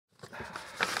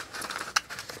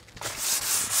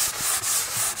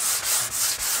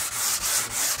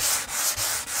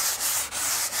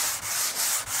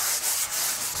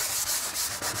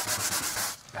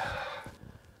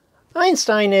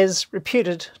Einstein is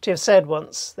reputed to have said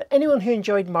once that anyone who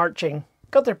enjoyed marching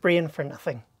got their brain for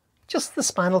nothing. Just the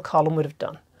spinal column would have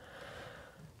done.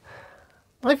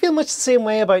 I feel much the same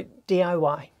way about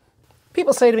DIY.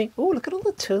 People say to me, oh, look at all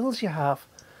the tools you have.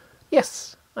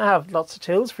 Yes, I have lots of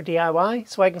tools for DIY,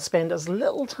 so I can spend as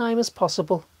little time as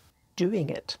possible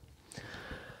doing it.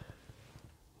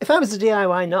 If I was a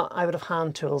DIY nut, I would have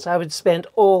hand tools. I would spend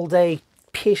all day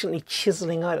patiently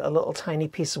chiseling out a little tiny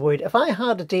piece of wood. If I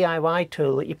had a DIY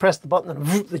tool that you press the button and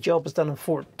the job was done in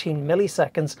 14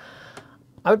 milliseconds,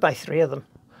 I would buy 3 of them.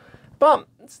 But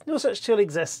no such tool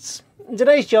exists.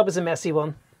 Today's job is a messy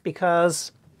one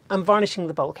because I'm varnishing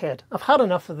the bulkhead. I've had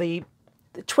enough of the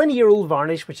 20-year-old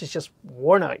varnish, which is just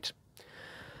worn out.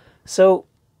 So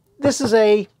this is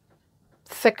a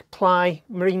thick ply,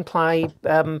 marine ply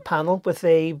panel with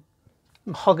a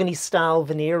mahogany style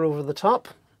veneer over the top.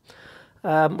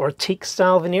 Or teak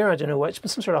style veneer, I don't know which, but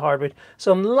some sort of hardwood.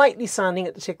 So I'm lightly sanding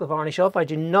it to take the varnish off. I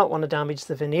do not want to damage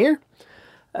the veneer.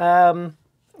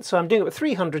 So I'm doing it with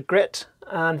 300 grit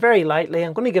and very lightly.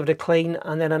 I'm going to give it a clean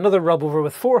and then another rub over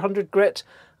with 400 grit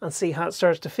and see how it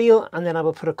starts to feel. And then I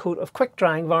will put a coat of quick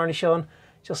drying varnish on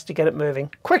just to get it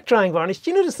moving. Quick drying varnish, do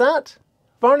you notice that?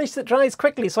 Varnish that dries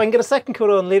quickly so I can get a second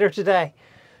coat on later today.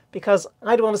 Because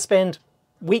I don't want to spend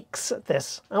weeks at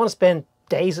this. I want to spend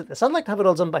days at this. I'd like to have it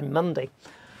all done by Monday.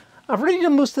 I've already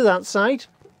done most of that side.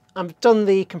 I've done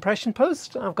the compression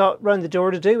post. I've got round the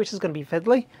door to do, which is going to be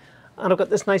fiddly. And I've got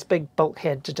this nice big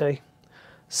bulkhead to do.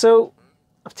 So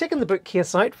I've taken the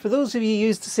bookcase out. For those of you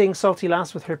used to seeing Salty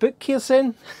Lass with her bookcase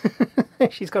in,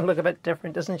 she's going to look a bit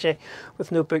different, isn't she?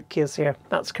 With no bookcase here.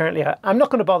 That's currently out. I'm not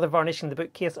going to bother varnishing the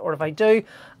bookcase, or if I do,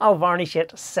 I'll varnish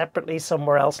it separately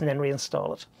somewhere else and then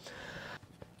reinstall it.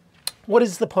 What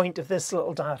is the point of this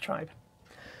little diatribe?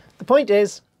 The point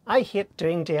is, I hate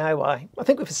doing DIY. I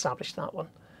think we've established that one.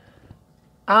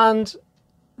 And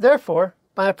therefore,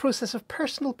 by a process of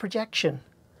personal projection,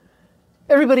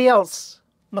 everybody else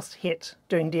must hate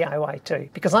doing DIY too.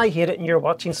 Because I hate it and you're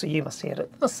watching, so you must hate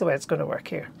it. That's the way it's going to work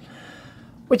here.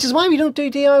 Which is why we don't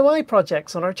do DIY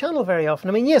projects on our channel very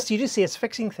often. I mean, yes, you do see us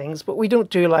fixing things, but we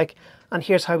don't do like, and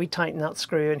here's how we tighten that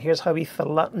screw, and here's how we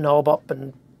fill that knob up,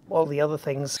 and all the other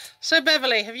things. So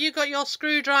Beverly, have you got your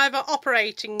screwdriver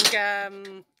operating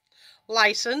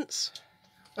license?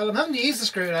 Well, I'm having to use the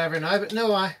screwdriver now, but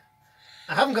no, I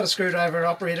haven't got a screwdriver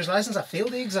operator's license. I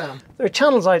failed the exam. There are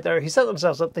channels out there who set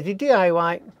themselves up, they do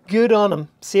DIY, good on them,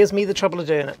 saves me the trouble of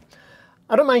doing it.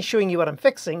 I don't mind showing you what I'm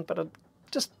fixing, but I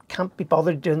just can't be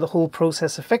bothered doing the whole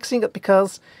process of fixing it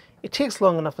because it takes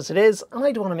long enough as it is, and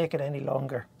I don't want to make it any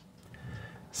longer.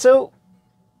 So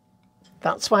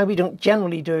that's why we don't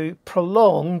generally do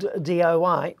prolonged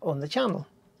DIY on the channel.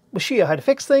 We'll show you how to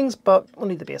fix things, but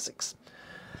only the basics.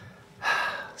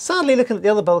 Sadly, looking at the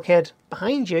other bulkhead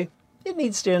behind you, it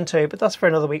needs doing too, but that's for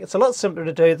another week. It's a lot simpler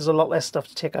to do. There's a lot less stuff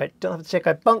to take out. Don't have to take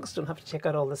out bunks, don't have to take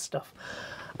out all this stuff.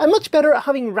 I'm much better at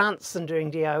having rants than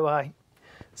doing DIY.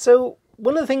 So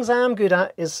one of the things I am good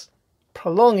at is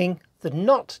prolonging the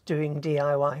not doing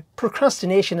DIY.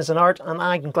 Procrastination is an art, and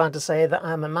I'm glad to say that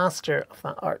I'm a master of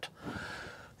that art.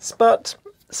 But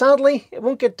sadly, it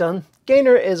won't get done.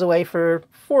 Gainer is away for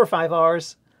 4 or 5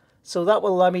 hours, so that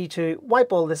will allow me to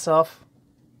wipe all this off,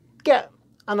 get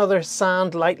another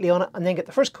sand lightly on it, and then get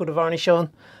the first coat of varnish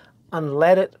on and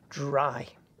let it dry.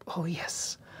 Oh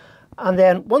yes. And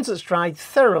then once it's dried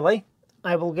thoroughly,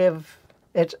 I will give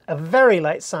it a very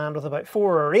light sand with about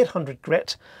 400 or 800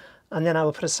 grit, and then I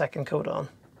will put a second coat on.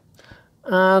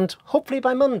 And hopefully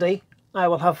by Monday, I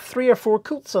will have 3 or 4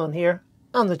 coats on here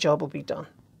and the job will be done.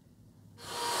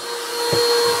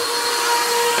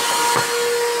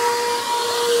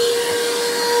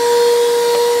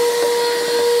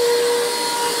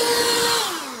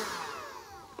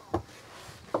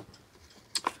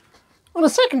 On a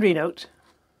secondary note,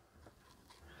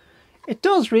 it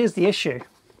does raise the issue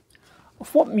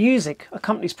of what music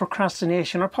accompanies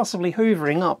procrastination or possibly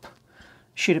hoovering up.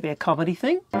 Should it be a comedy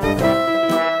thing?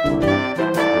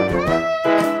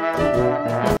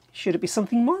 Should it be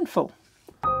something mournful?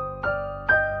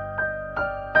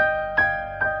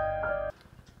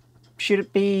 Should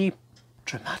it be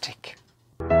dramatic?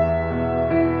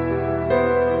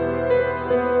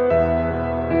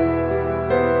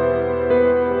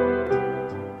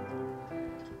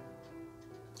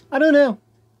 I don't know.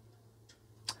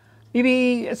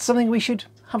 Maybe it's something we should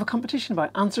have a competition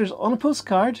about. Answers on a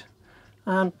postcard,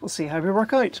 and we'll see how we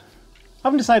work out. I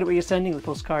haven't decided where you're sending the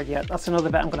postcard yet. That's another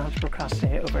bit I'm going to have to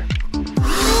procrastinate over.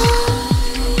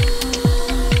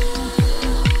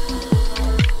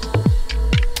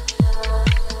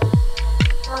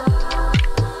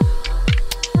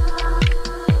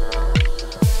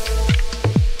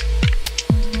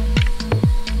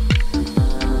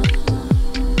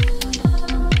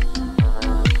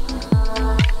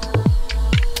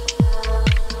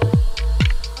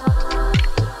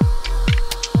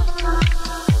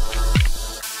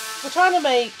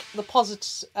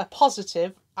 a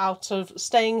positive out of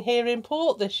staying here in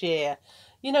port this year.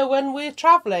 You know, when we're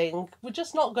travelling, we're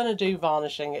just not going to do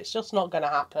varnishing. It's just not going to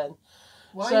happen.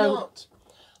 Why not?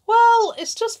 Well,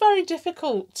 it's just very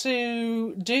difficult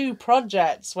to do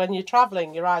projects when you're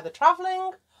travelling. You're either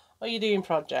travelling or you're doing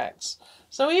projects.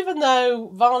 So even though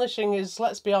varnishing is,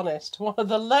 let's be honest, one of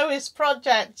the lowest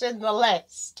projects in the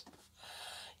list,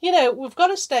 you know, we've got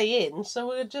to stay in, so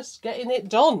we're just getting it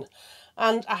done.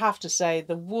 And I have to say,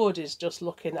 the wood is just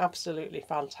looking absolutely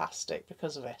fantastic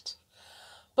because of it.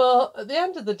 But at the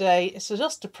end of the day, it's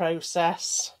just a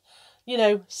process. You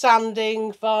know,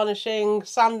 sanding, varnishing,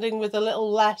 sanding with a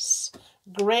little less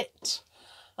grit,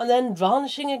 and then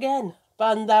varnishing again.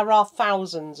 And there are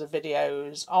thousands of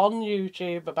videos on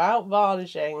YouTube about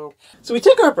varnishing. So we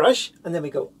take our brush and then we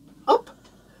go up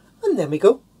and then we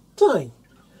go down.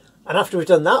 And after we've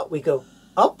done that, we go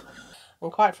up.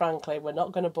 And quite frankly, we're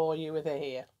not going to bore you with it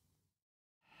here.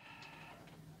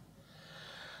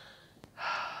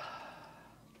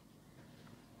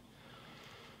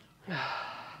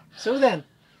 So then.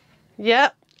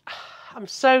 Yep, I'm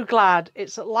so glad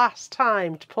it's at last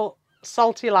time to put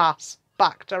Salty Lass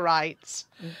back to rights.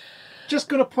 Just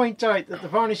going to point out that the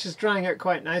varnish is drying out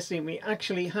quite nicely and we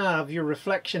actually have your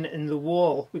reflection in the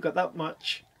wall. We've got that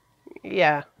much.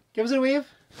 Yeah. Give us a wave.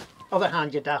 Other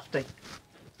hand, you dafty.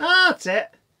 That's it.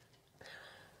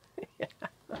 Yeah.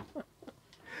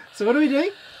 So what are we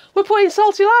doing? We're putting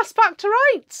Salty Lass back to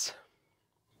rights.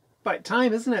 About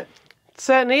time, isn't it? It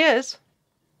certainly is.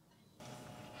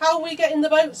 How are we getting the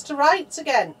boats to rights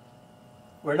again?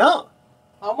 We're not.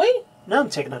 Aren't we? No, I'm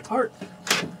taking it apart.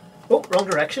 Oh, wrong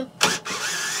direction.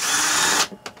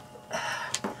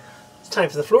 It's time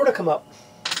for the floor to come up.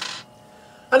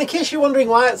 And in case you're wondering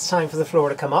why it's time for the floor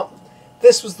to come up,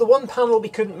 this was the one panel we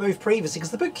couldn't move previously because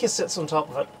the bookcase sits on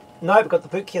top of it. Now we've got the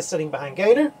bookcase sitting behind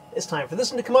Gainer. It's time for this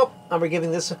one to come up and we're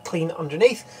giving this a clean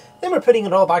underneath. Then we're putting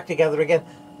it all back together again.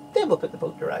 Then we'll put the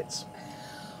boat to rights.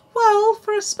 Well,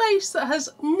 for a space that has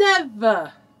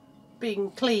never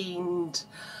been cleaned,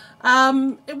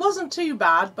 it wasn't too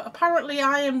bad, but apparently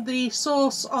I am the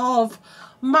source of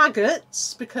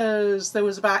maggots because there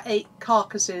was about 8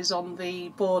 carcasses on the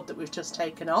board that we've just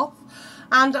taken off,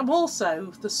 and I'm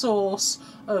also the source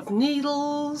of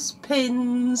needles,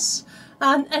 pins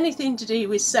and anything to do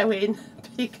with sewing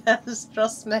because,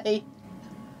 trust me,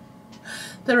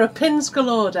 there are pins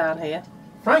galore down here.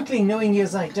 Frankly, knowing you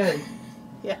as I do,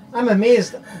 yeah, I'm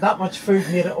amazed that much food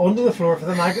made it onto the floor for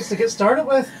the maggots to get started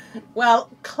with. Well,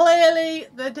 clearly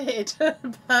they did,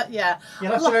 but yeah.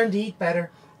 You'll have to learn to eat better.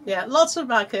 Yeah, lots of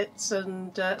maggots,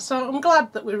 and so I'm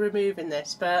glad that we're removing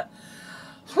this, but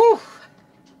whew,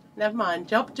 never mind,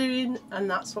 job doing, and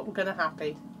that's what we're going to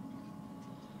happy.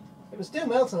 It was doing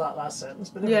well to that last sentence,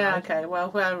 but never yeah, mind. okay,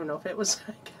 well, fair enough, it was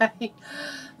okay.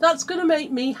 That's going to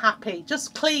make me happy,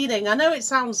 just cleaning. I know it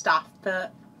sounds daft,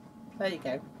 but there you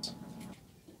go.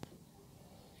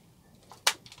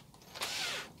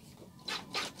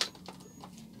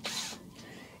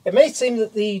 It may seem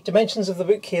that the dimensions of the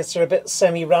bookcase are a bit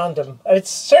semi-random. It's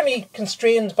certainly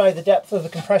constrained by the depth of the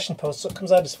compression post, so it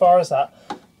comes out as far as that.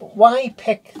 But why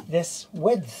pick this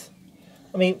width?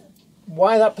 I mean,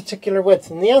 why that particular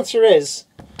width? And the answer is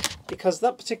because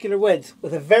that particular width,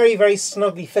 with a very, very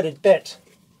snugly fitted bit,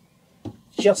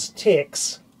 just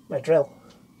takes my drill.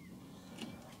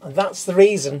 And that's the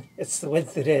reason it's the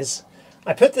width it is.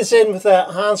 I put this in with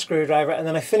a hand screwdriver and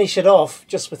then I finish it off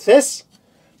just with this,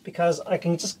 because I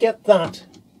can just get that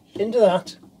into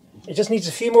that. It just needs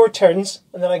a few more turns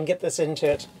and then I can get this into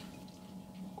it.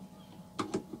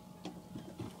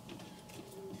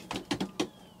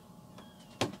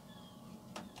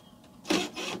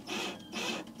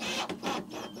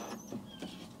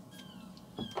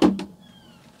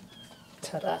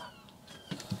 Ta-da!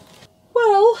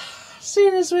 Well,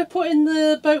 seeing as we're putting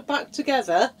the boat back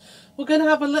together, we're going to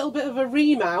have a little bit of a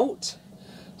remount.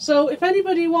 So if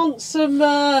anybody wants some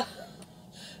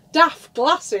daft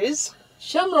glasses,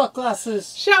 Shamrock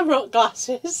glasses,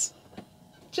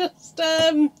 just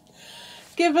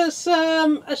give us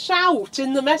a shout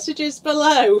in the messages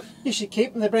below. you should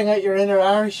keep them to bring out your inner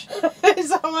Irish. Is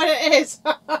that what it is?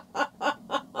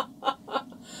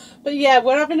 But yeah,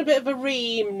 we're having a bit of a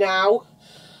ream now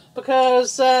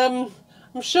because I'm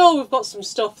sure we've got some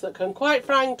stuff that can quite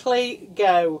frankly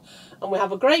go, and we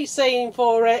have a great saying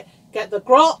for it: get the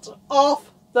grot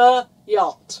off the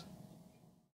yacht.